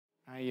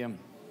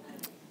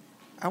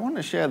I want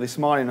to share this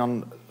morning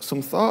on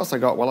some thoughts I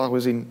got while I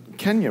was in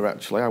Kenya,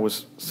 actually. I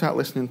was sat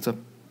listening to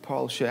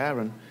Paul share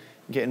and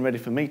getting ready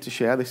for me to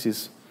share. This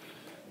is,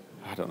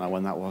 I don't know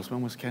when that was.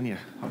 When was Kenya?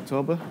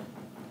 October?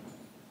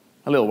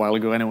 A little while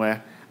ago, anyway.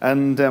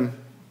 And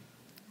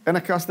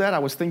of course, there I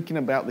was thinking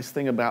about this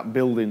thing about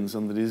buildings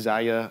and the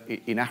desire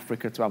in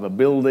Africa to have a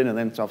building and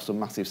then to have some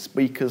massive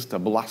speakers to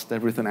blast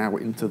everything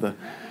out into the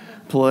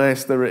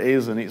place there it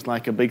is. And it's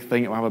like a big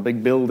thing to have a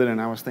big building. And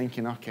I was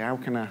thinking, okay, how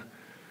can I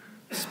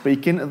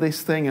speak into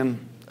this thing?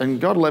 And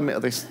God led me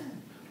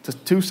to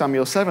 2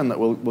 Samuel 7 that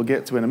we'll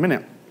get to in a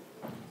minute.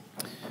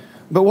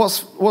 But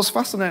what's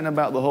fascinating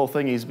about the whole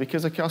thing is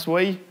because, of course,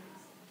 the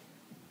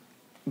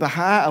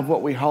heart of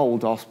what we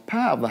hold, or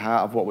part of the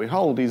heart of what we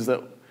hold, is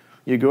that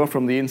you go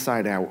from the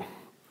inside out.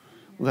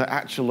 That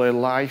actually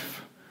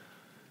life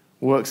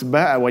works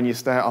better when you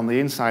start on the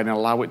inside and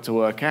allow it to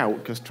work out,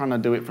 because trying to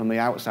do it from the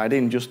outside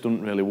in just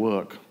doesn't really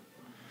work.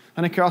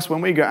 And of course,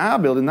 when we got our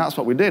building, that's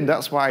what we did.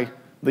 That's why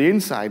the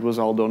inside was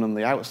all done and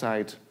the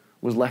outside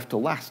was left to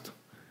last.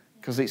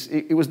 Because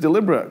it was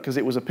deliberate, because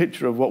it was a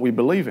picture of what we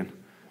believe in.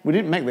 We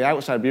didn't make the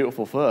outside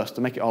beautiful first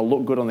to make it all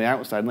look good on the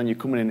outside, and then you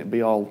come in and it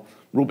be all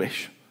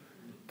rubbish.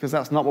 Because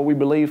that's not what we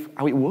believe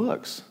how it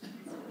works.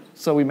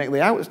 So we make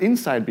the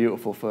inside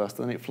beautiful first,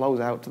 and then it flows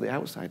out to the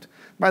outside.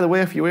 By the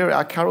way, if you were at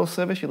our carol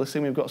service, you'll have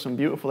seen we've got some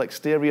beautiful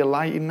exterior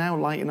lighting now,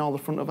 lighting all the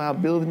front of our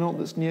building up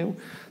that's new.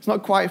 It's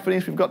not quite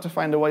finished. We've got to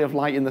find a way of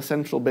lighting the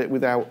central bit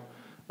without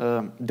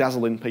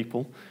dazzling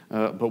people,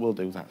 but we'll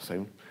do that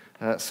soon.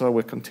 So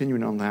we're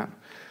continuing on that.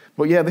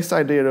 But yeah, this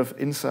idea of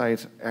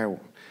inside out.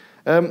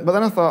 But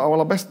then I thought,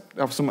 well, I best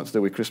have something to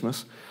do with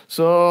Christmas.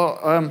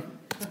 So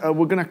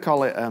we're going to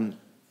call it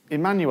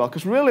Emmanuel,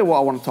 because really what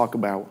I want to talk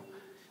about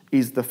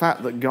is the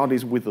fact that God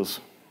is with us.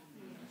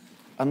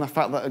 And the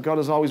fact that God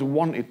has always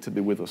wanted to be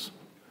with us.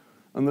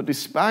 And that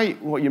despite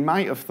what you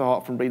might have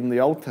thought from reading the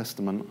Old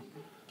Testament,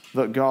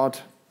 that God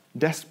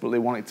desperately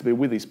wanted to be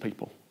with his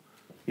people.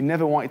 He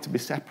never wanted to be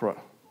separate.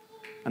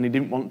 And he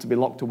didn't want to be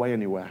locked away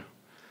anywhere.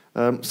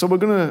 So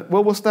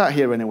we'll start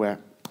here anyway.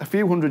 A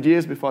few hundred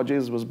years before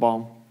Jesus was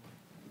born,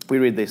 we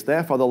read this: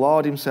 "Therefore the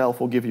Lord himself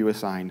will give you a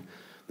sign.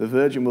 The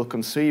virgin will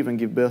conceive and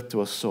give birth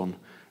to a son,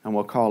 and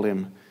will call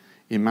him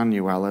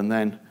Emmanuel." And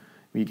then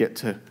we get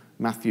to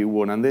Matthew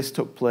 1. "And this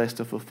took place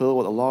to fulfill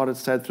what the Lord had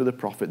said through the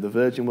prophet. The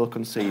virgin will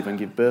conceive and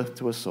give birth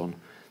to a son,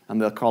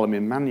 and they'll call him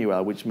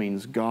Emmanuel," which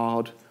means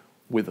God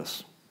with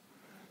us.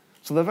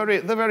 So the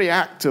very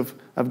act of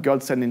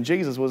God sending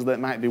Jesus was that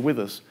it might be with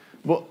us.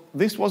 But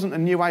this wasn't a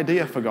new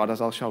idea for God, as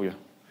I'll show you.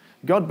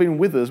 God being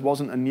with us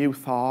wasn't a new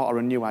thought or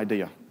a new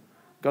idea.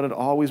 God had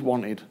always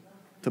wanted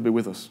to be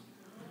with us.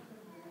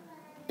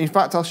 In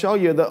fact, I'll show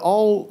you that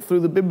all through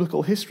the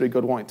biblical history,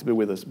 God wanted to be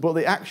with us. But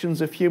the actions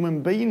of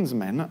human beings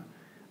meant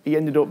he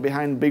ended up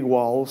behind big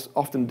walls,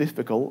 often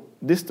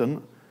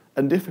distant,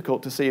 and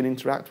difficult to see and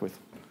interact with.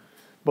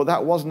 But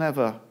that was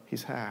never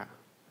his heart.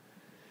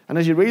 And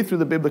as you read through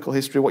the biblical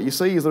history, what you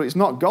see is that it's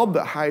not God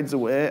that hides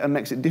away and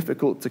makes it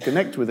difficult to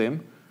connect with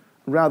him.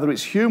 Rather,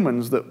 it's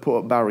humans that put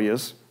up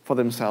barriers for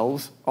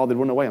themselves, or they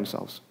run away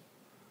themselves.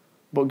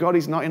 But God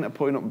is not into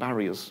putting up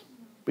barriers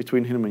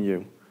between him and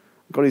you.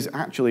 God is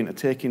actually into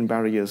taking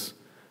barriers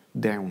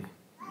down.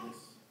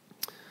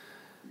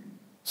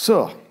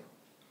 So,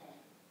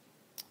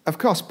 of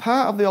course,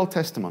 part of the Old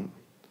Testament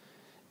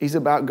is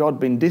about God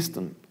being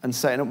distant and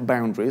setting up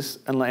boundaries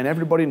and letting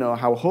everybody know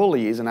how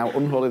holy he is and how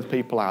unholy the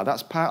people are.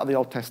 That's part of the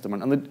Old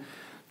Testament. And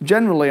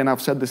generally, and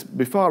I've said this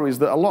before, is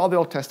that a lot of the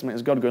Old Testament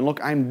is God going,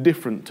 look, I'm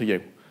different to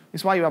you.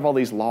 It's why you have all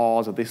these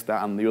laws of this,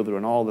 that, and the other,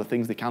 and all the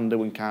things they can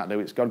do and can't do.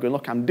 It's God going,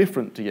 look, I'm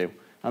different to you.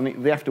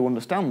 And they have to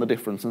understand the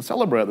difference and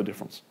celebrate the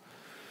difference.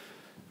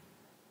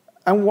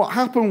 And what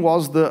happened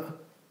was that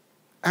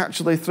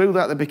actually through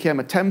that there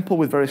became a temple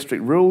with very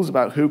strict rules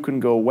about who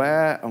can go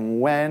where and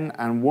when,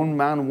 and one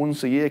man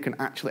once a year can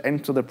actually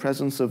enter the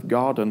presence of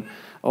God, and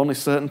only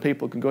certain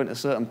people can go into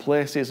certain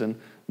places, and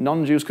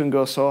non-Jews can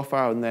go so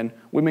far, and then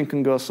women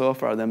can go so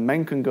far, and then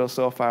men can go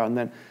so far,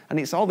 and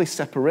it's all this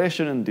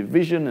separation and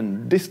division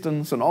and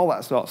distance and all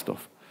that sort of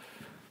stuff.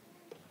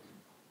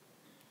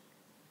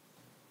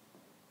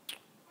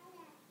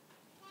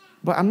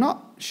 But I'm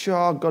not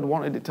sure God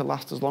wanted it to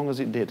last as long as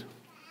it did.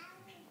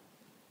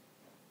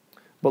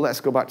 But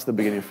let's go back to the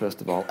beginning first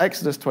of all.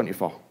 Exodus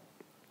 24.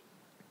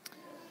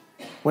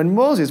 "When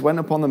Moses went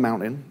up on the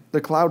mountain,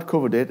 the cloud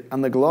covered it,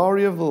 and the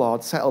glory of the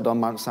Lord settled on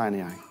Mount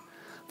Sinai.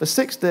 For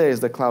 6 days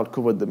the cloud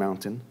covered the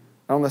mountain,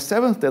 and on the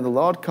 7th day the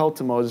Lord called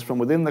to Moses from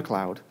within the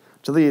cloud.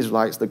 To the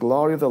Israelites, the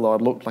glory of the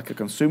Lord looked like a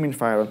consuming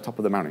fire on top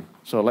of the mountain."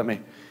 So let me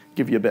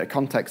give you a bit of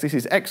context. This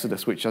is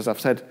Exodus, which, as I've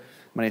said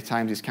many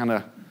times, is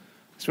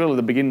it's really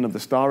the beginning of the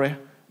story.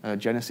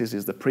 Genesis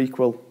is the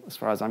prequel, as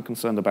far as I'm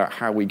concerned, about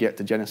how we get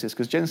to Genesis,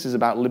 because Genesis is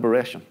about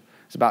liberation.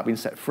 It's about being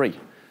set free.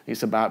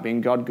 It's about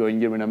being God going,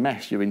 you're in a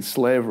mess, you're in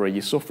slavery,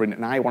 you're suffering,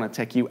 and I want to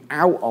take you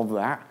out of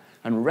that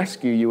and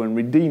rescue you and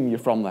redeem you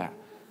from that.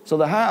 So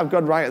the heart of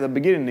God right at the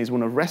beginning is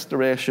one of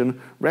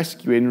restoration,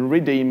 rescuing,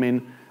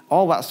 redeeming,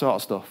 all that sort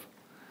of stuff.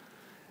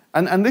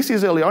 And this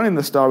is early on in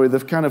the story.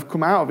 They've kind of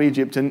come out of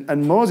Egypt,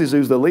 and Moses,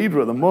 who's the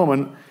leader at the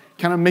moment,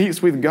 kind of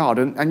meets with God.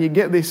 And you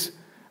get this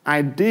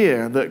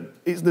idea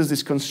that there's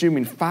this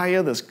consuming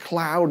fire, there's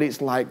cloud. It's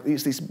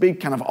this big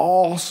kind of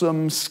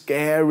awesome,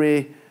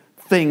 scary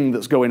thing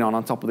that's going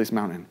on top of this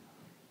mountain.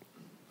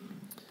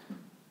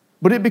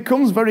 But it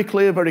becomes very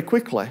clear very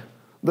quickly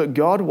that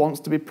God wants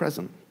to be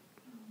present,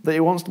 that he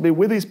wants to be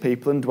with his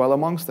people and dwell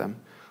amongst them.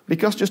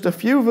 Because just a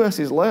few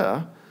verses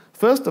later,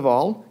 first of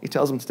all, he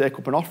tells them to take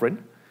up an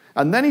offering.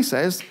 And then he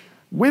says,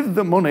 with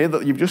the money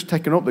that you've just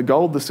taken up, the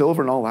gold, the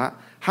silver and all that,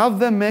 have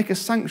them make a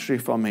sanctuary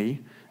for me,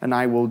 and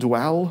I will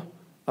dwell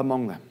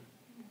among them.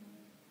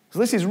 So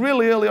this is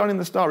really early on in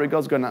the story.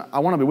 God's going, I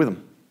want to be with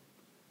them.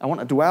 I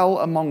want to dwell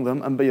among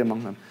them and be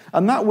among them.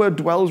 And that word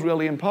dwell is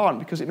really important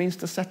because it means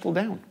to settle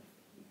down.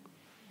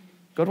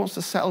 God wants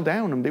to settle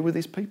down and be with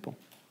his people.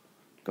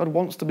 God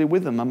wants to be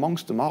with them,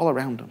 amongst them, all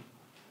around them.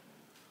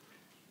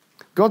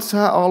 God's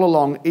heart all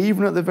along,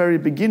 even at the very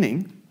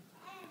beginning,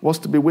 was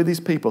to be with his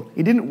people.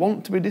 He didn't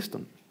want to be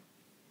distant.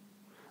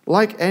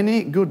 Like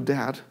any good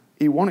dad,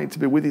 he wanted to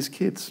be with his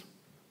kids,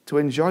 to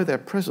enjoy their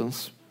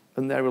presence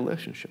and their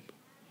relationship.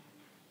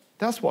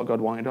 That's what God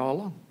wanted all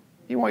along.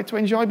 He wanted to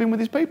enjoy being with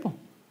his people.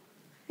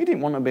 He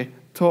didn't want to be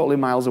totally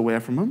miles away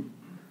from them.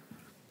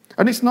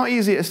 And it's not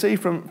easy to see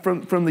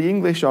from the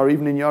English or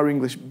even in your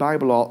English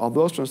Bible or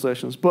those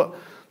translations, but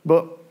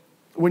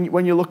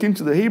when you look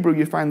into the Hebrew,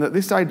 you find that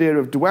this idea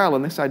of dwell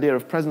and this idea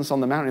of presence on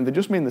the mountain, they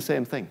just mean the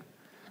same thing.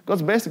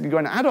 God's basically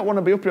going, I don't want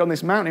to be up here on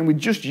this mountain with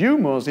just you,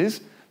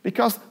 Moses,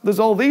 because there's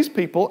all these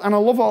people and I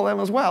love all them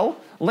as well.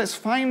 Let's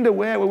find a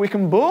way where we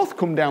can both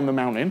come down the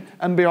mountain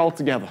and be all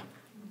together.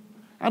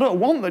 I don't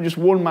want that just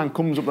one man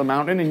comes up the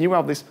mountain and you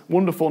have this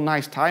wonderful,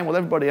 nice time with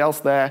everybody else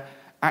there.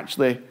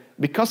 Actually,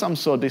 because I'm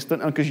so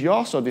distant and because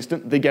you're so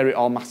distant, they get it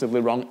all massively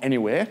wrong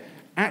anyway.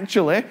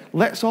 Actually,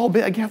 let's all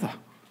be together.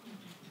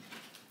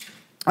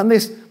 And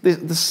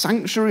the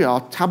sanctuary or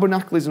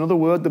tabernacle is another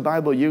word the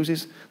Bible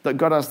uses that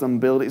God has them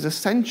build. It's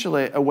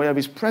essentially a way of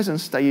his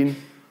presence staying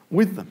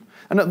with them.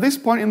 And at this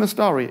point in the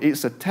story,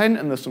 it's a tent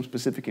and there's some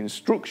specific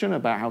instruction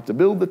about how to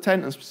build the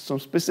tent and some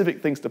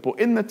specific things to put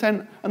in the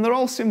tent. And they're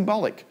all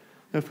symbolic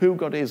of who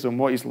God is and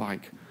what he's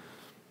like.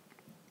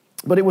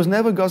 But it was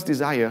never God's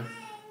desire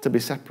to be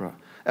separate.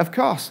 Of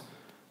course,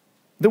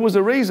 there was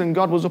a reason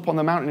God was up on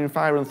the mountain in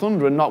fire and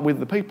thunder and not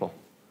with the people.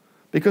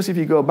 Because if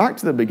you go back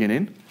to the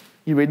beginning,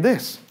 you read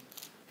this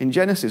in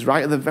Genesis,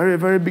 right at the very,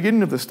 very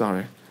beginning of the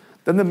story.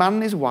 Then the man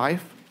and his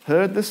wife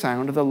heard the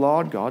sound of the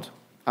Lord God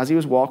as he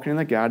was walking in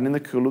the garden in the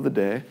cool of the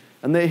day,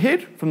 and they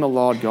hid from the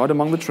Lord God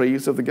among the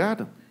trees of the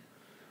garden.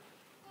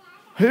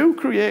 Who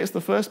creates the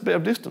first bit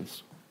of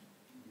distance?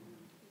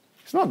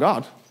 It's not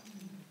God.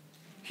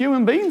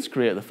 Human beings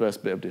create the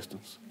first bit of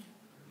distance.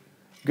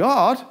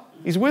 God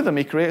is with them.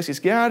 He creates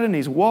his garden.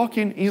 He's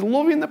walking. He's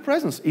loving the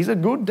presence. He's a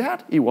good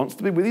dad. He wants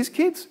to be with his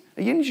kids.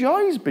 He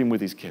enjoys being with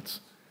his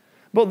kids.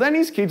 But then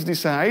his kids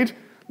decide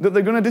that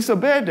they're going to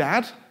disobey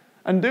dad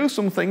and do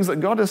some things that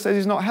God has said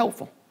is not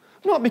helpful.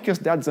 Not because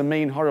dad's a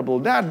mean, horrible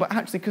dad, but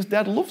actually because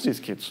dad loves his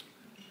kids.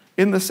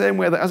 In the same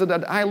way that as a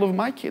dad, I love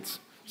my kids.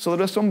 So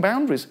there are some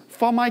boundaries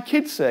for my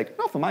kids' sake.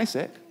 Not for my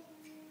sake,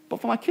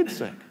 but for my kids'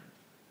 sake.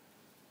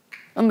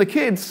 And the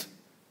kids,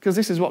 because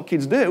this is what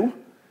kids do,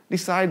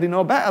 decide they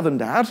know better than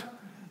dad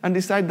and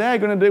decide they're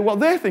going to do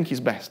what they think is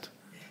best.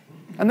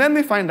 And then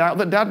they find out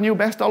that dad knew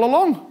best all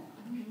along.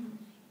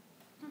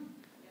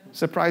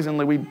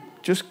 Surprisingly, we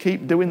just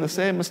keep doing the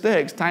same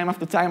mistakes time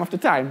after time after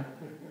time.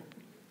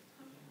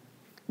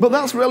 But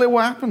that's really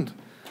what happened.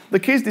 The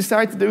kids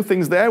decide to do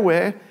things their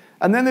way,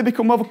 and then they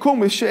become overcome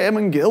with shame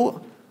and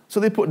guilt, so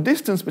they put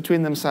distance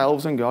between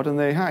themselves and God and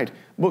they hide.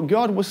 But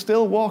God was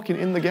still walking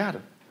in the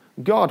garden.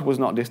 God was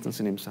not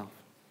distancing himself.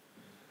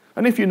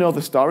 And if you know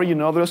the story, you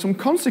know there are some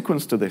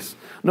consequences to this.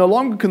 No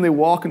longer can they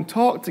walk and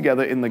talk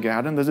together in the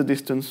garden. There's a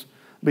distance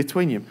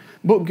between you.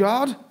 But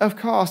God, of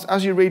course,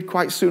 as you read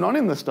quite soon on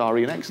in the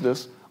story in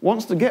Exodus,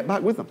 wants to get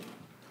back with them.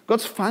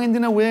 God's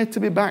finding a way to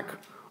be back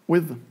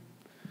with them.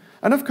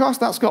 And of course,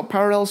 that's got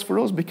parallels for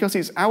us because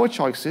it's our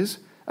choices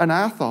and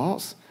our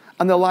thoughts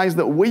and the lies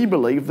that we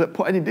believe that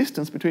put any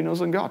distance between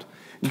us and God.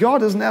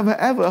 God has never,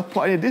 ever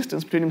put any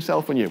distance between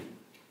himself and you.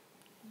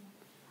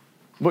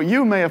 But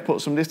you may have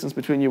put some distance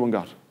between you and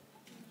God.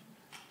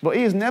 But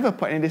he has never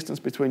put any distance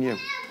between you.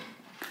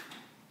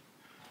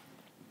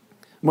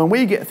 When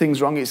we get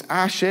things wrong, it's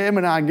our shame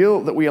and our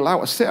guilt that we allow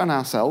to sit on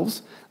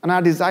ourselves and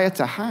our desire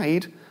to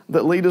hide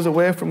that lead us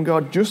away from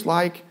God, just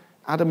like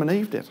Adam and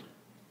Eve did.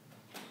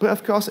 But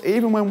of course,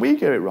 even when we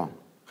get it wrong,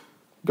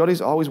 God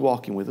is always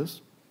walking with us,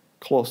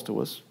 close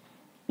to us,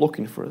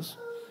 looking for us.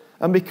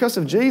 And because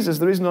of Jesus,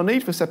 there is no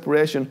need for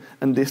separation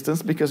and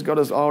distance because God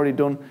has already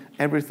done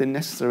everything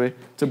necessary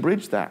to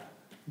bridge that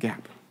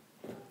gap.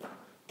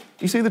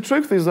 You see, the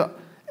truth is that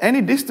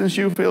any distance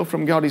you feel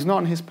from God is not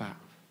on his part.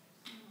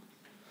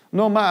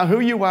 No matter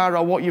who you are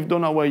or what you've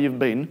done or where you've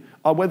been,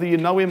 or whether you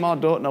know him or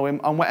don't know him,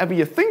 and whatever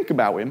you think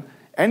about him,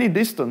 any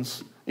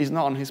distance is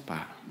not on his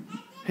part.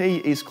 He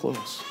is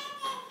close.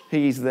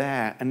 He is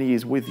there and he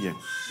is with you.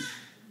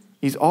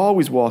 He's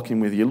always walking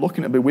with you,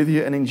 looking to be with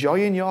you and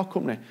enjoying your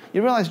company.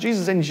 You realize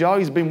Jesus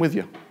enjoys being with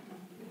you.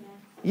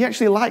 He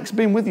actually likes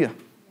being with you.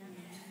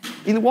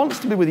 He wants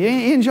to be with you.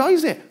 He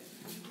enjoys it.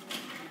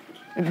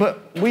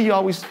 But we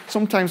always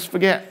sometimes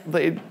forget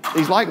that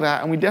he's like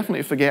that, and we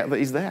definitely forget that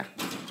he's there.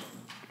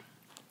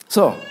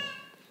 So,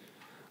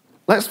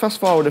 let's fast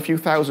forward a few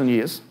thousand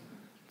years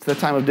to the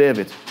time of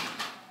David.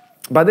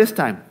 By this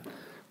time,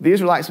 the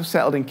Israelites have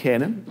settled in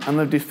Canaan, and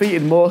they've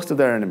defeated most of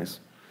their enemies.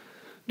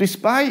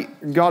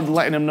 Despite God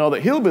letting them know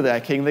that he'll be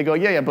their king, they go,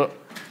 yeah, but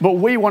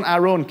we want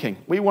our own king.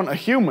 We want a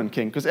human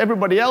king, because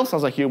everybody else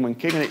has a human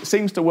king, and it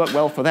seems to work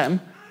well for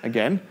them.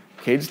 Again,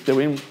 kids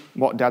doing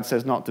what dad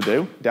says not to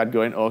do. Dad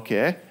going,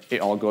 okay, it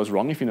all goes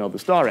wrong if you know the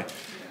story.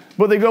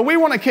 But they go, we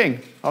want a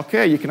king.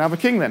 Okay, you can have a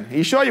king then. Are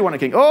you sure you want a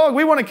king? Oh,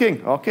 we want a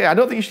king. Okay, I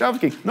don't think you should have a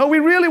king. No, we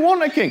really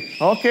want a king.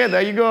 Okay,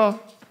 there you go.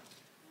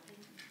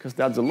 Because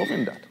dad's a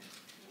loving dad.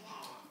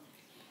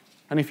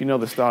 And if you know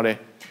the story,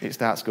 it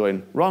starts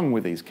going wrong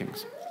with these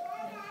kings.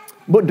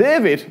 But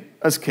David,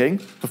 as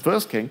king, the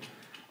first king,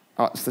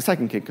 it's the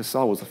second king because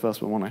Saul was the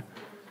first one, wasn't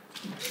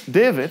he?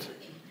 David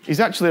is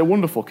actually a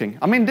wonderful king.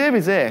 I mean,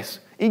 David's ace.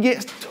 He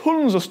gets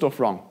tons of stuff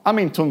wrong. I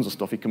mean, tons of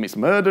stuff. He commits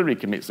murder, he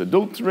commits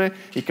adultery,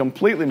 he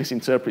completely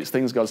misinterprets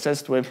things God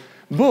says to him.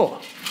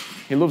 But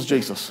he loves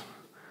Jesus.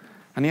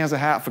 And he has a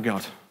heart for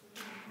God.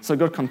 So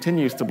God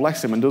continues to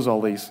bless him and does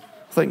all these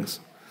things.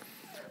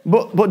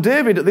 But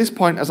David, at this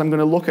point, as I'm going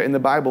to look at in the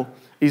Bible,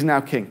 is now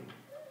king.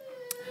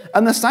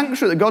 And the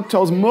sanctuary that God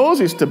tells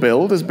Moses to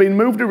build has been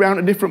moved around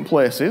to different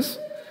places.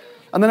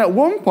 And then at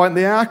one point,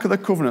 the Ark of the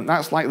Covenant,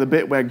 that's like the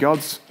bit where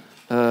God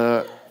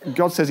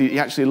says he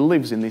actually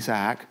lives in this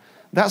ark.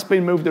 That's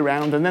been moved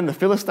around, and then the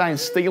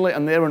Philistines steal it,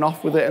 and they run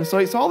off with it. And so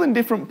it's all in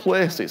different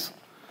places.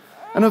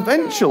 And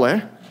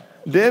eventually,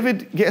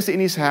 David gets it in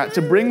his heart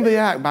to bring the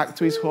ark back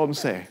to his home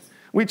city,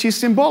 which is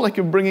symbolic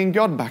of bringing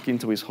God back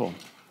into his home.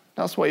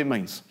 That's what it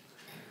means.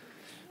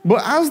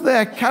 But as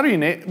they're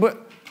carrying it,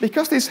 but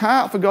because his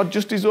heart for God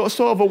just is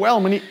so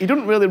overwhelming, he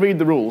doesn't really read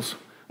the rules.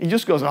 He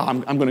just goes,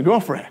 I'm going to go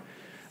for it.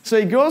 So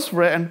he goes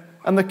for it,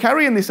 and they're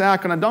carrying this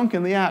ark on a donkey,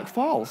 and the ark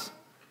falls.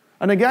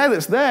 And the guy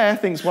that's there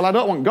thinks, well, I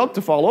don't want God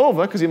to fall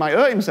over because he might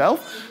hurt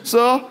himself.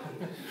 So,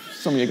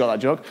 some of you got that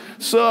joke.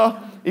 So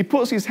he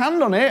puts his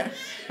hand on it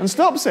and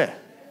stops it.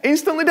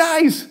 Instantly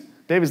dies.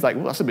 David's like,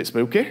 well, that's a bit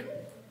spooky.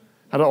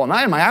 I don't want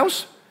that in my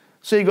house.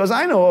 So he goes,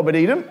 I know,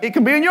 Obed-Edom. It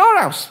can be in your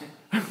house.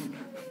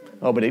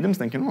 Obed-Edom's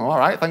thinking, all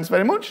right, thanks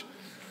very much.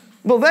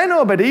 But then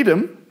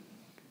Obed-Edom,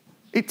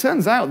 it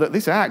turns out that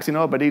this ark's in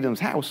Obed-Edom's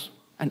house,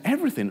 and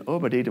everything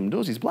Obed-Edom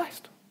does is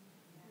blessed.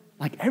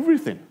 Like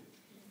everything.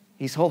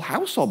 His whole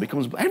household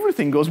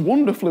everything goes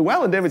wonderfully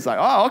well. And David's like,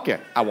 oh, okay,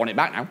 I want it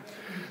back now.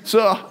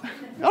 So,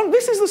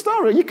 this is the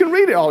story. You can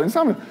read it all in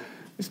Samuel.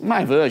 It's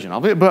my version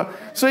of it. But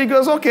so he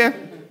goes, okay,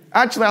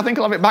 actually, I think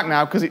I'll have it back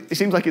now because it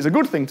seems like it's a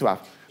good thing to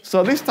have.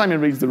 So this time he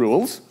reads the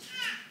rules,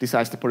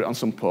 decides to put it on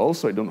some poles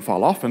so it doesn't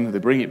fall off, and they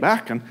bring it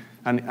back.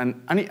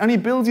 And he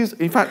builds his...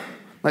 In fact,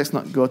 let's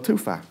not go too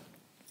far.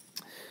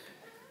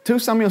 2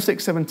 Samuel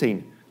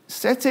 6:17.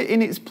 Set it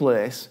in its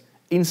place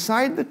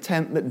inside the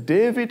tent that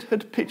David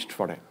had pitched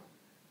for it.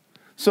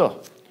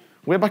 So,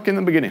 we're back in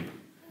the beginning.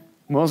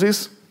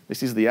 Moses,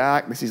 this is the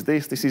ark, this is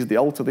the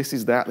altar, this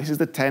is that, this is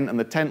the tent, and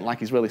the tent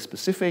is really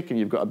specific, and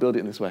you've got to build it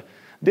in this way.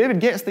 David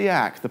gets the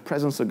ark, the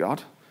presence of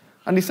God,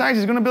 and decides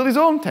he's going to build his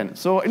own tent.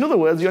 So, in other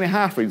words, he only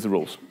half reads the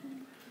rules.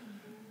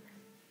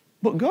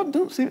 But God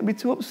doesn't seem to be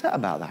too upset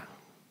about that.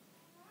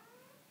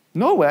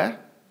 Nowhere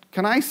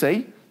can I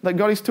see that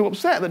God is too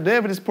upset that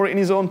David has put it in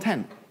his own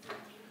tent.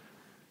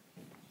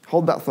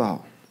 Hold that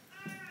thought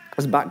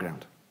as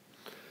background.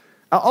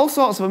 All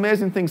sorts of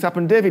amazing things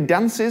happen. David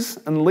dances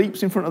and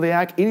leaps in front of the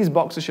ark in his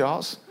boxer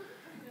shorts,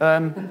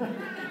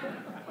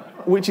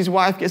 which his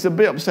wife gets a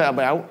bit upset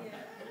about.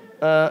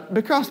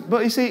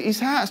 But you see, his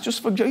heart's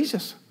just for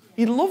Jesus.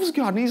 He loves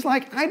God, and he's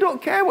like, I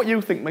don't care what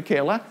you think,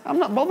 Michaela. I'm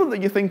not bothered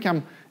that you think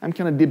I'm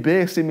kind of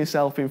debasing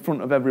myself in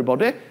front of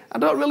everybody. I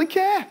don't really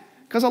care,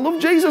 because I love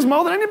Jesus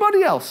more than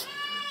anybody else.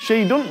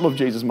 She doesn't love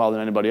Jesus more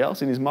than anybody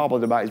else, and he's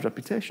marveled about his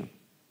reputation.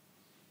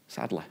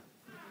 Sadly.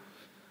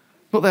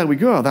 But there we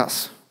go.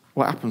 That's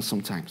what happens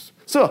sometimes.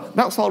 So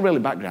that's all really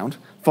background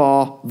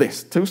for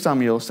this. 2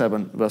 Samuel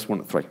 7, verse 1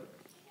 to 3.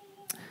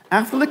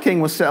 After the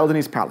king was settled in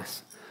his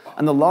palace,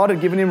 and the Lord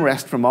had given him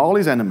rest from all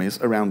his enemies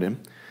around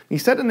him, he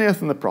said to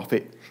Nathan the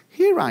prophet,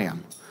 here I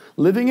am,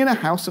 living in a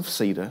house of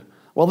cedar,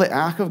 while the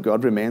ark of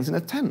God remains in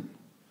a tent.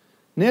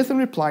 Nathan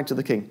replied to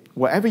the king,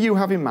 whatever you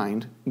have in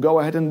mind, go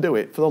ahead and do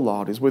it, for the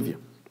Lord is with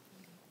you.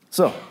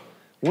 So,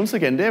 once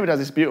again, David has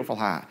this beautiful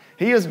heart.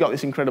 He has got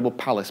this incredible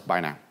palace by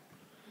now.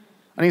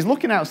 And he's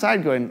looking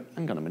outside going,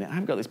 hang on a minute,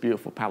 I've got this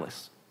beautiful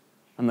palace.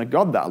 And the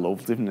God that I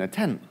love is living in a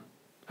tent.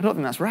 I don't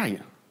think that's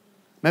right.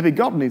 Maybe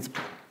God needs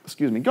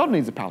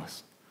a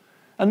palace.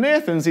 And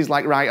Nathan's his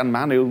right-hand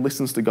man who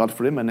listens to God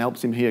for him and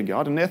helps him hear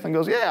God. And Nathan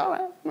goes, yeah, all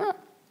right, yeah.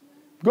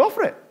 Go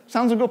for it.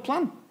 Sounds a good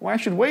plan. Why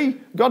should we?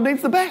 God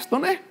needs the best,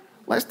 doesn't he?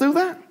 Let's do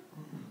that.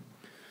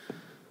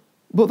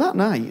 But that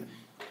night,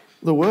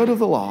 the word of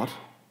the Lord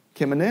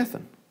came to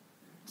Nathan.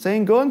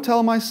 saying, "Go and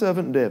tell my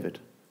servant David,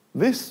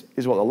 this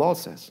is what the Lord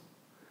says.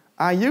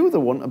 Are you the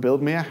one to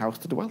build me a house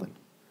to dwell in?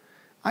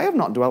 I have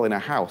not dwelt in a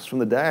house from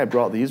the day I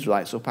brought the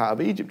Israelites up out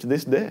of Egypt to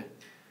this day.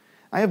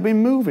 I have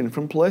been moving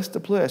from place to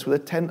place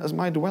with a tent as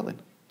my dwelling.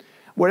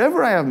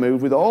 Wherever I have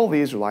moved with all the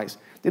Israelites,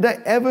 did I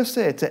ever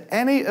say to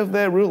any of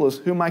their rulers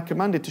whom I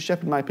commanded to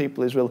shepherd my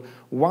people Israel,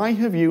 why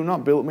have you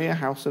not built me a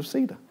house of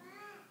cedar?"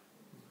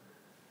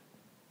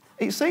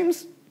 It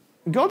seems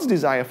God's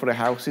desire for a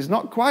house is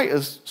not quite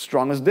as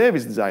strong as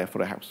David's desire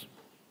for a house.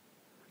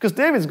 Because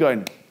David's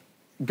going,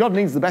 God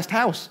needs the best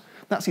house.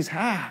 That's his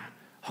heart.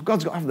 Oh,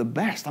 God's got to have the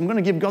best. I'm going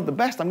to give God the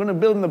best. I'm going to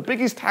build him the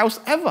biggest house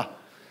ever.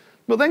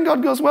 But then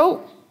God goes,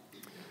 well,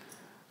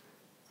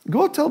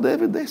 go tell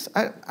David this.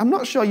 I'm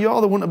not sure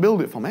you're the one to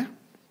build it for me.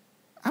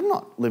 I've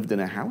not lived in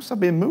a house. I've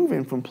been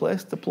moving from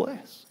place to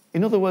place.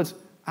 In other words,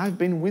 I've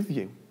been with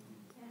you.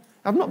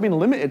 I've not been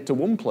limited to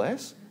one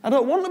place. I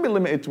don't want to be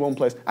limited to one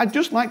place. I'd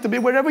just like to be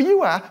wherever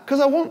you are because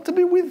I want to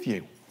be with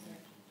you.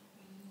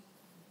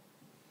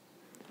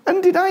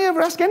 And did I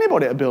ever ask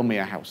anybody to build me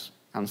a house?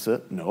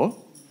 Answer, no.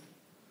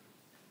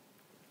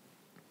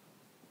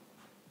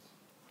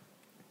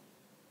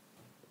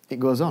 It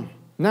goes on.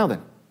 Now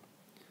then,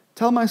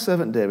 tell my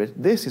servant David,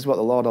 this is what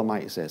the Lord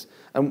Almighty says.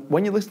 And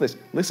when you listen to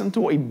this, listen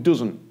to what he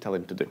doesn't tell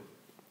him to do.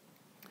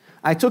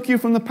 I took you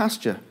from the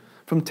pasture,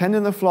 from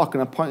tending the flock,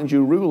 and appointed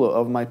you ruler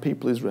over my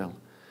people Israel.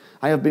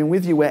 I have been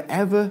with you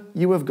wherever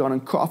you have gone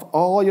and cut off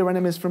all your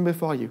enemies from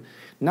before you.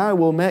 Now I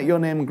will make your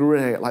name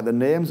great, like the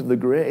names of the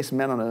greatest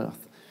men on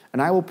earth.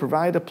 And I will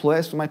provide a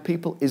place for my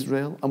people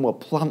Israel and will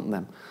plant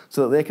them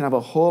so that they can have a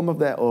home of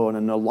their own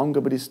and no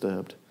longer be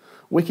disturbed.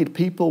 Wicked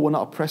people will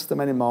not oppress them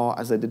anymore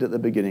as they did at the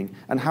beginning,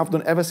 and have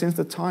done ever since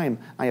the time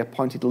I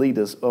appointed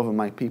leaders over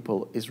my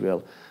people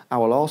Israel. I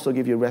will also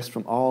give you rest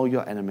from all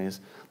your enemies.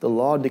 The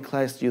Lord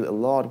declares to you that the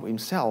Lord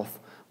himself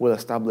will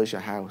establish a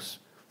house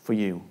for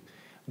you.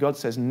 God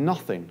says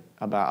nothing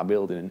about a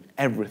building and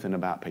everything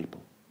about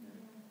people.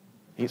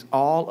 It's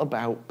all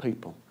about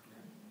people.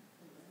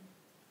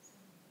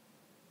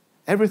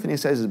 Everything he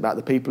says is about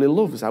the people he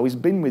loves, how he's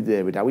been with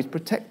David, how he's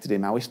protected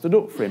him, how he stood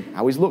up for him,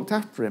 how he's looked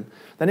after him.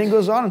 Then he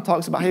goes on and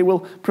talks about how he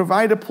will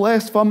provide a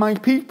place for my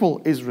people,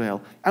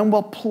 Israel, and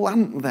will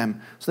plant them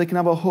so they can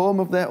have a home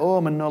of their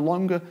own and no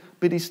longer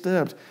be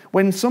disturbed.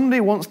 When somebody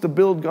wants to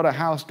build God a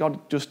house,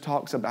 God just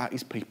talks about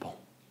his people.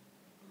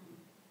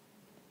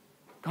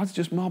 God's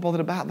just more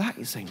bothered about that,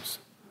 it seems.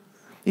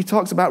 He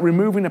talks about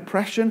removing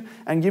oppression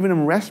and giving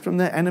them rest from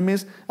their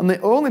enemies. And the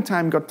only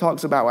time God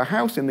talks about a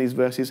house in these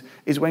verses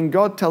is when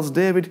God tells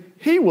David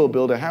he will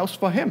build a house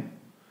for him.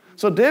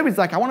 So David's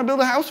like, I want to build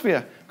a house for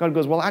you. God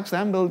goes, well, actually,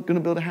 I'm going to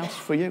build a house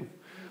for you.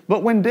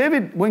 But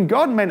when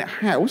God meant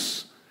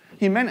house,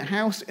 he meant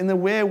house in the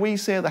way we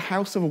say the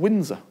House of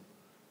Windsor,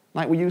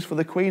 like we use for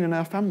the Queen and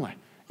her family.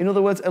 In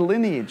other words, a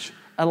lineage,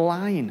 a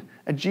line,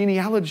 a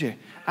genealogy.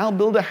 I'll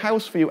build a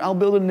house for you. I'll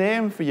build a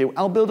name for you.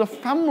 I'll build a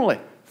family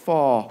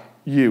for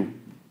you.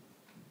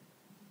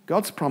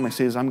 God's promise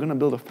is, I'm going to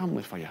build a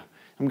family for you.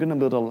 I'm going to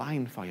build a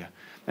line for you.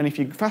 And if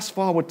you fast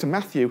forward to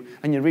Matthew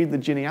and you read the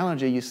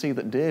genealogy, you see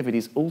that David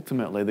is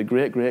ultimately the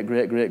great, and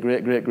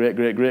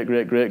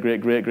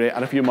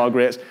a few more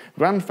greats,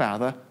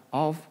 grandfather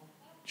of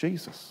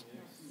Jesus.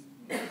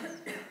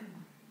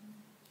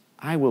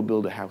 I will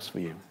build a house for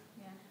you.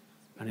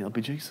 And it'll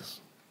be Jesus.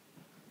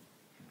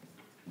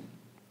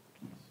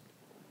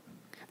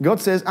 God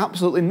says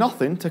absolutely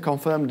nothing to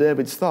confirm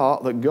David's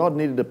thought that God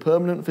needed a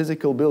permanent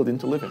physical building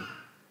to live in.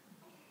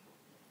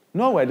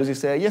 Nowhere does he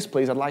say, yes,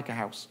 please, I'd like a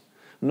house.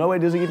 Nowhere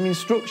does he give me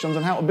instructions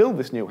on how to build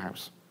this new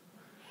house.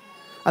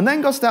 And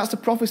then God starts to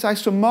prophesy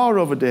some more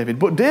over David.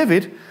 But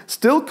David,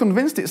 still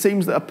convinced it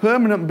seems that a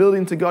permanent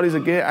building to God is a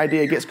great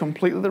idea, gets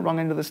completely the wrong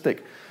end of the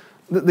stick.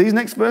 These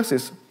next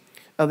verses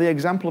are the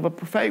example of a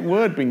prophetic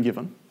word being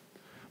given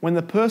when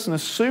the person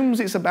assumes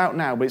it's about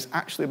now, but it's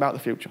actually about the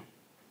future.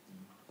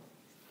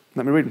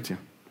 Let me read them to you.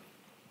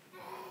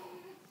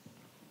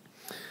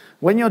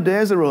 When your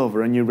days are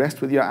over and you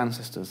rest with your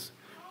ancestors,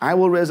 I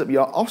will raise up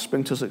your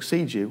offspring to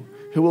succeed you,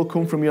 who will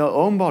come from your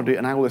own body,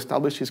 and I will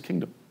establish his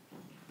kingdom.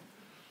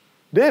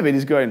 David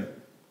is going,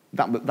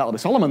 that'll be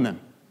Solomon then.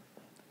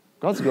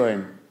 God's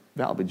going,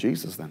 that'll be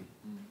Jesus then.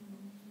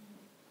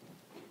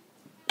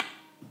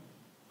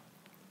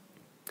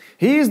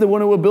 He is the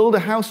one who will build a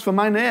house for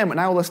my name, and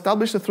I will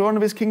establish the throne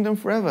of his kingdom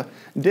forever.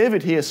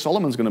 David hears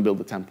Solomon's going to build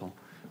the temple.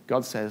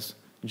 God says,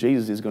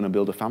 Jesus is going to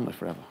build a family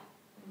forever.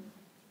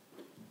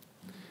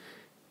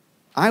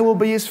 I will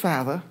be his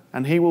father,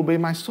 and he will be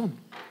my son.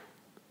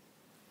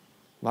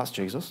 That's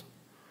Jesus.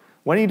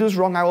 When he does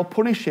wrong, I will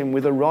punish him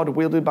with a rod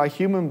wielded by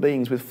human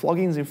beings, with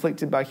floggings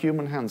inflicted by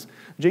human hands.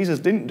 Jesus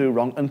didn't do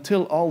wrong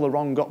until all the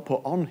wrong got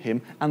put on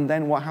him, and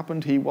then what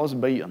happened? He was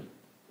beaten.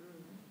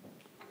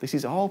 This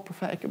is all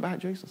prophetic about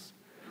Jesus.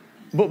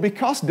 But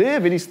because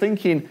David is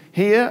thinking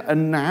here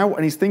and now,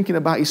 and he's thinking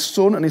about his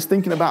son, and he's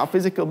thinking about a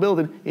physical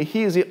building, he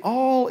hears it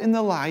all in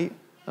the light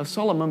of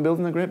Solomon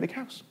building a great big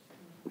house.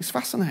 It's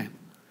fascinating.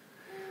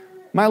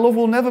 My love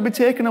will never be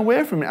taken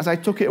away from me as I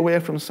took it away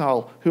from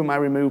Saul, whom I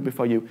removed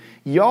before you.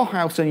 Your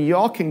house and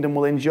your kingdom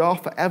will endure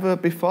forever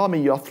before me.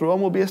 Your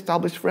throne will be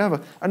established forever.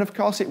 And of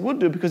course it would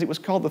do, because it was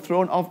called the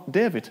throne of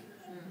David,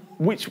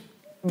 which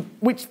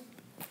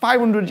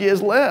 500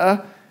 years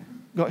later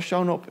got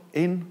shown up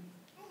in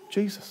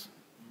Jesus.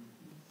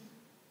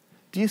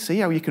 Do you see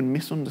how you can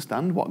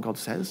misunderstand what God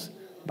says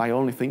by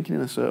only thinking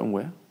in a certain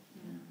way?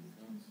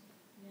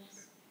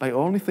 By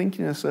only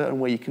thinking in a certain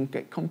way, you can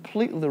get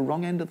completely the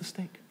wrong end of the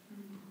stick.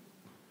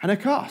 And of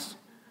course,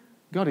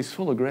 God is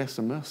full of grace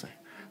and mercy.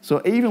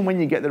 So even when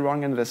you get the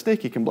wrong end of the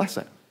stick, he can bless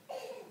it.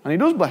 And he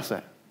does bless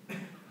it.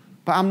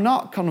 But I'm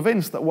not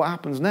convinced that what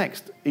happens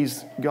next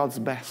is God's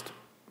best.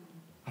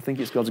 I think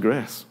it's God's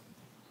grace.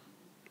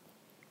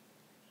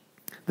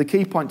 The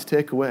key point to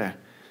take away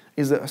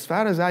is that as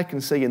far as I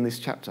can see in this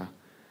chapter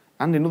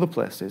and in other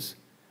places,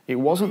 it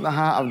wasn't the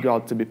heart of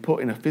God to be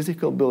put in a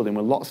physical building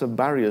with lots of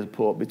barriers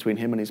put up between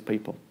him and his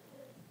people.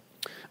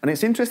 And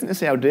it's interesting to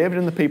see how David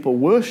and the people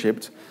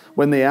worshipped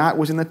when the ark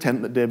was in the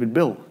tent that David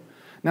built.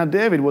 Now,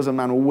 David was a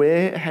man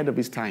way ahead of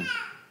his time,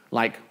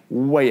 like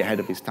way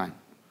ahead of his time.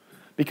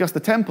 Because the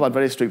temple had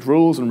very strict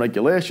rules and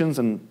regulations,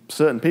 and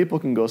certain people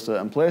can go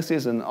certain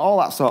places and all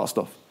that sort of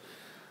stuff.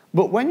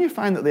 But when you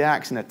find that the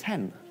ark's in a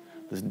tent,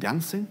 there's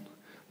dancing,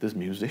 there's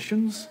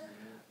musicians,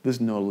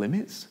 there's no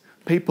limits.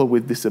 People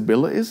with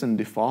disabilities and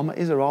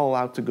deformities are all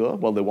allowed to go.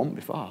 Well, they weren't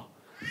before.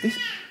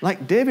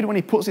 Like David, when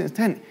he puts it in his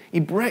tent,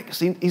 he breaks.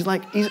 He's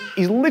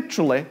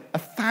literally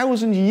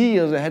 1,000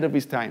 years ahead of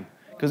his time,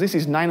 because this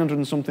is 900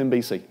 and something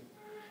BC.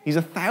 He's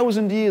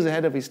 1,000 years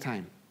ahead of his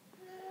time.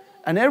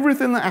 And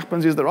everything that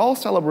happens is they're all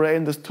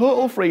celebrating. There's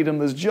total freedom.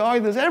 There's joy.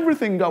 There's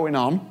everything going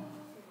on.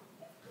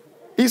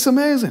 It's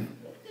amazing.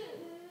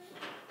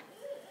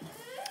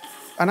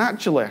 And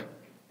actually,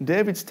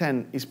 David's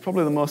tent is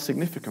probably the most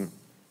significant,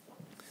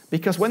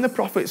 because when the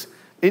prophets,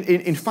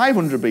 in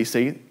 500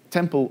 BC,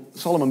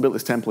 Solomon built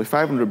this temple. In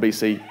 500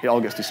 BC, it all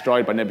gets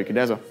destroyed by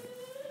Nebuchadnezzar,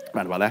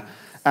 right about there.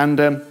 And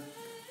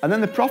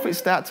then the prophets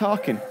start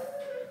talking.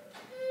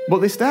 But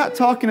they start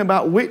talking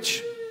about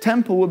which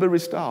temple will be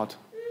restored.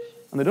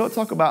 And they don't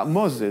talk about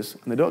Moses,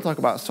 and they don't talk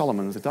about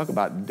Solomon's, they talk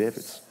about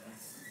David's.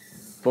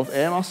 Both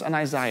Amos and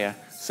Isaiah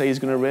say he's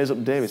going to raise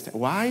up David's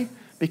temple. Why?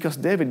 Because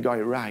David got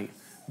it right,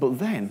 but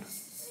then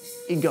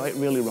he got it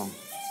really wrong.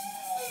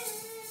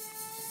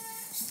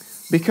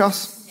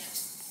 Because,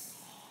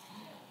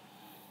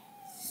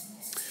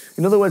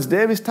 in other words,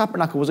 David's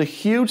tabernacle was a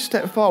huge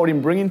step forward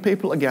in bringing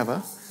people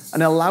together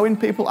and allowing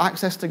people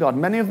access to God.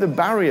 Many of the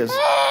barriers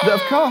that,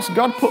 of course,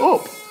 God put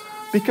up,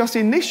 because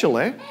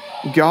initially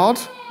God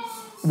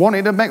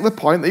wanted to make the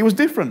point that he was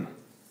different.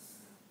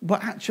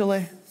 But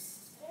actually,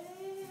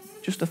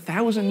 just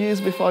 1,000 years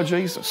before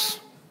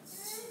Jesus,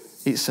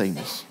 it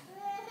seems,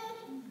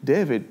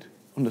 David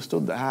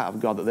understood the heart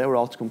of God, that they were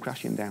all to come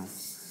crashing down.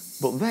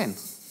 But then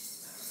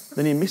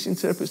he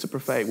misinterprets the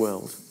prophetic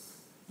world,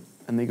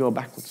 and they go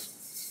backwards.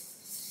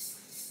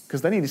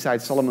 Because then he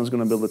decides Solomon's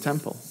going to build the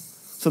temple.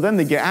 So then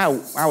they get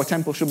out how a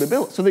temple should be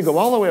built. So they go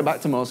all the way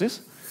back to Moses.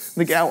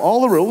 They get out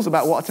all the rules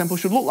about what a temple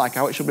should look like,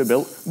 how it should be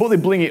built, but they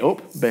bling it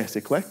up,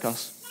 basically,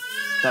 because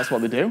that's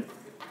what they do.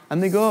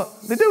 And they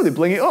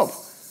bling it up.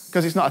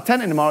 Because it's not a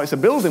tent anymore, it's a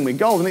building with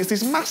gold, and it's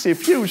this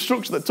massive, huge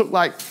structure that took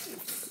like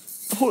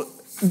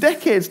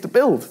decades to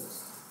build.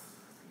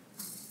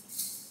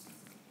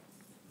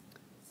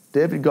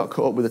 David got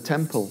caught up with a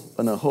temple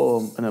and a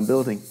home and a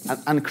building.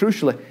 And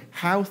crucially,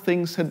 how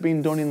things had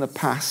been done in the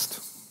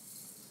past.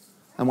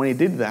 And when he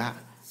did that,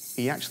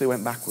 he actually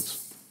went backwards.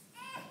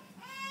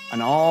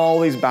 And all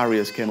these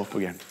barriers came up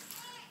again.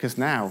 Because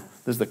now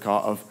there's the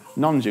court of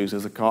non-Jews,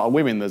 there's the court of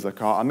women, there's the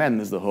court of men,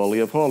 there's the Holy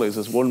of Holies,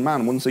 there's one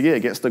man once a year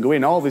gets to go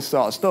in, all this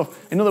sort of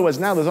stuff. In other words,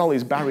 now there's all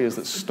these barriers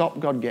that stop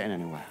God getting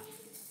anywhere.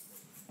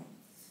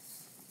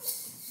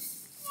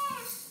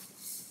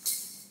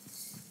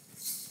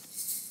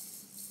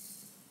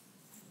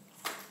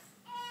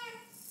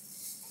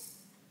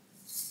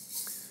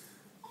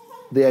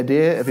 The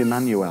idea of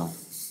Emmanuel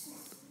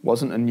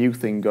wasn't a new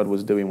thing God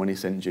was doing when he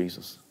sent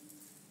Jesus.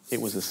 It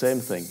was the same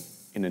thing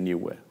in a new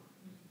way.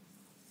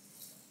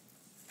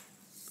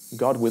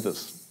 God with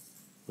us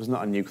was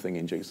not a new thing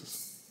in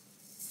Jesus.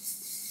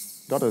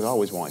 God has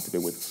always wanted to be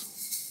with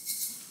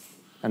us.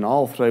 And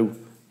all through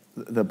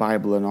the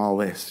Bible and all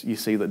this, you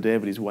see that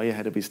David is way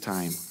ahead of his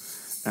time.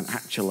 And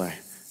actually,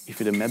 if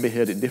he'd have maybe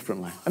heard it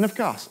differently. And of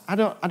course, I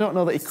don't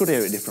know that he could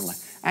hear it differently.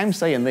 I'm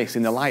saying this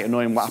in the light of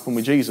knowing what happened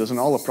with Jesus and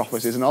all the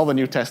prophecies and all the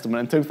New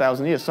Testament in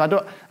 2,000 years. So I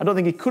don't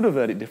think he could have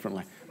heard it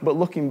differently. But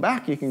looking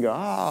back, you can go,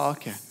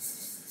 okay.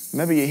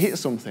 Maybe he hit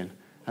something.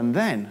 And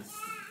then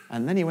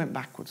he went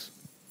backwards.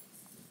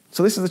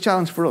 So this is the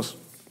challenge for us.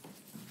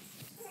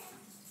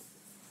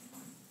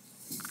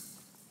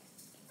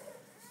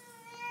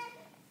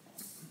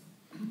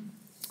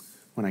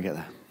 When I get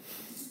there.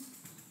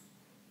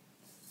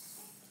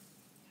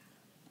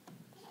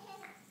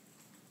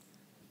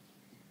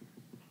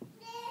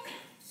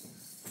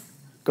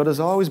 God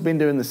has always been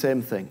doing the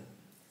same thing,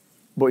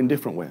 but in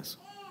different ways.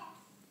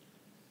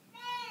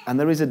 And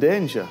there is a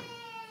danger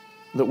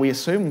that we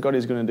assume God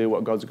is going to do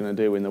what God's going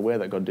to do in the way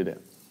that God did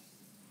it.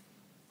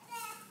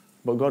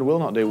 But God will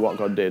not do what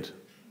God did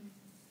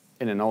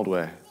in an old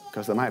way,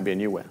 because there might be a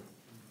new way.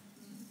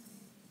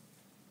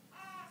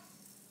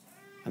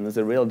 And there's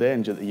a real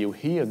danger that you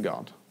hear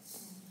God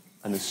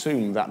and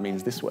assume that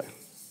means this way,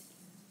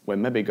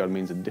 when maybe God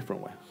means a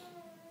different way.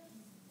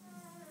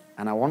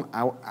 And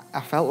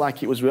I felt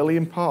like it was really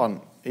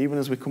important, even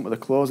as we come to the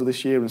close of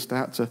this year and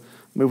start to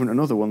move into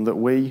another one, that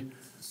we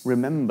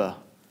remember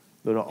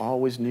there are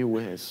always new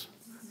ways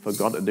for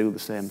God to do the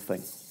same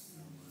thing.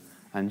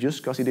 And just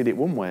because he did it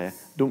one way,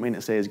 don't mean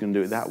to say he's going to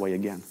do it that way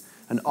again.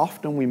 And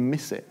often we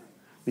miss it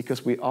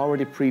because we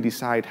already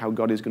pre-decide how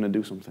God is going to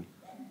do something.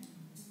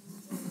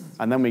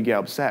 And then we get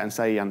upset and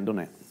say he hadn't done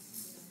it.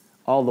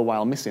 All the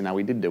while missing how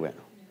he did do it,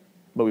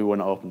 but we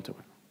weren't open to it.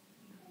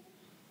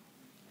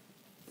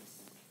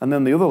 And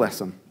then the other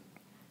lesson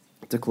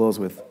to close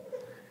with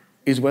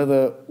is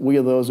whether we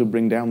are those who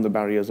bring down the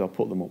barriers or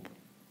put them up.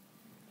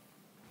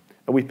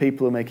 Are we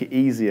people who make it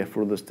easier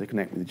for others to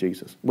connect with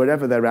Jesus,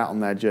 wherever they're at on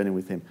their journey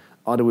with him?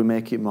 Or do we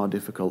make it more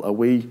difficult? Are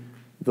we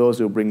those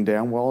who bring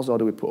down walls, or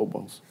do we put up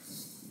walls?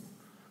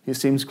 It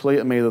seems clear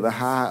to me that the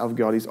heart of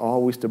God is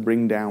always to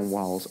bring down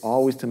walls,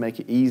 always to make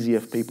it easier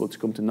for people to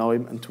come to know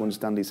him and to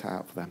understand his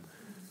heart for them.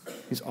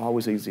 It's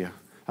always easier.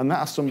 And that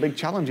has some big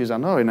challenges, I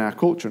know, in our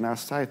culture and our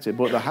society,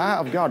 but the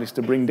heart of God is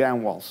to bring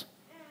down walls.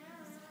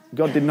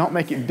 God did not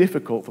make it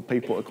difficult for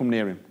people to come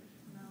near him.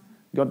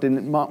 God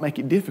didn't make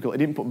it difficult. He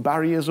didn't put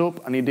barriers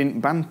up, and he didn't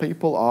ban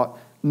people, or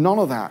none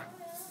of that.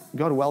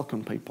 God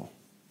welcomed people.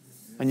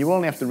 And you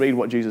only have to read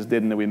what Jesus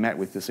did and who he met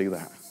with to see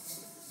that.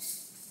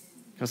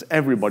 Because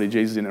everybody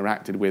Jesus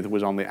interacted with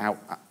was on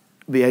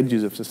the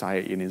edges of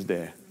society in his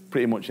day.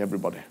 Pretty much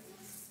everybody.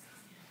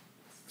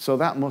 So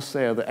that must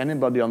say that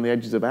anybody on the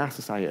edges of our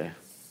society,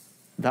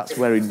 that's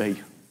where he'd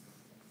be.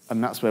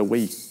 And that's where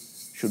we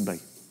should be.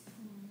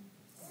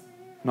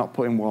 Not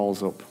putting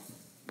walls up,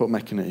 but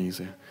making it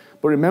easier.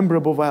 But remember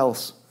above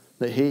else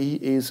that he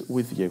is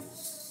with you.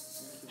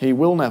 He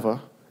will never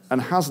and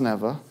has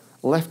never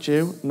left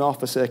you nor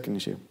forsaken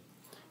you.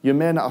 You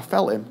may not have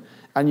felt him,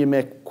 and you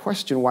may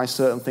question why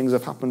certain things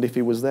have happened if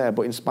he was there,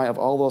 but in spite of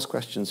all those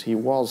questions, he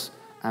was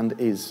and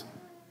is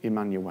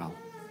Emmanuel.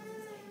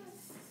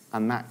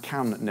 And that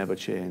can never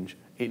change.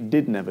 It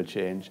did never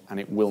change, and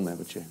it will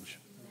never change.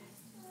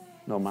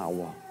 No matter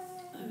what.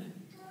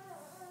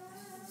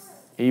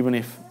 Even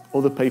if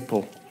other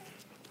people,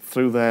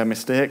 through their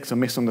mistakes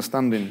and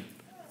misunderstanding,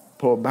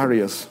 put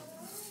barriers,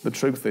 the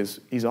truth is,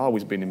 he's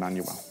always been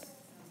Emmanuel.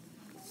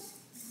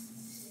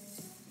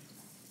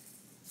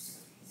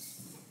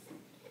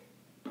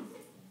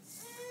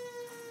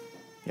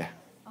 Yeah.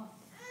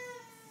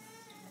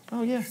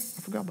 Oh, yeah, I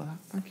forgot about that.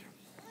 Thank you.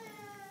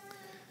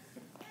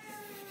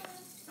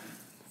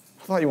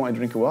 I thought you wanted a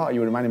drink of water. You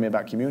were reminding me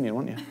about communion,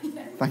 weren't you?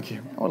 Thank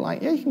you. I was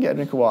like, yeah, you can get a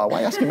drink of water. Why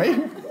are you asking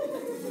me?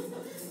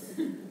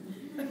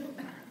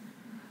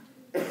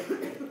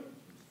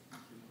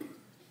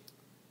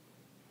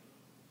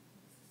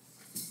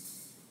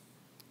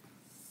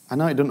 I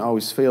know it doesn't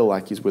always feel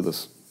like he's with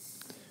us,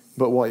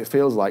 but what it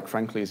feels like,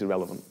 frankly, is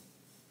irrelevant.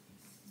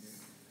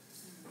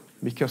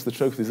 Because the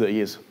truth is that he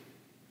is.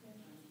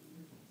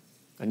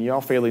 And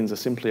your feelings are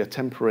simply a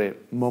temporary,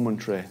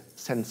 momentary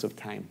sense of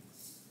time.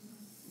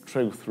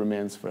 Truth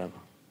remains forever.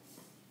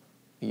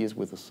 He is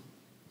with us.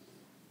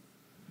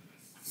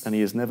 And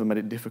he has never made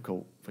it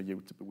difficult for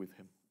you to be with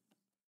him.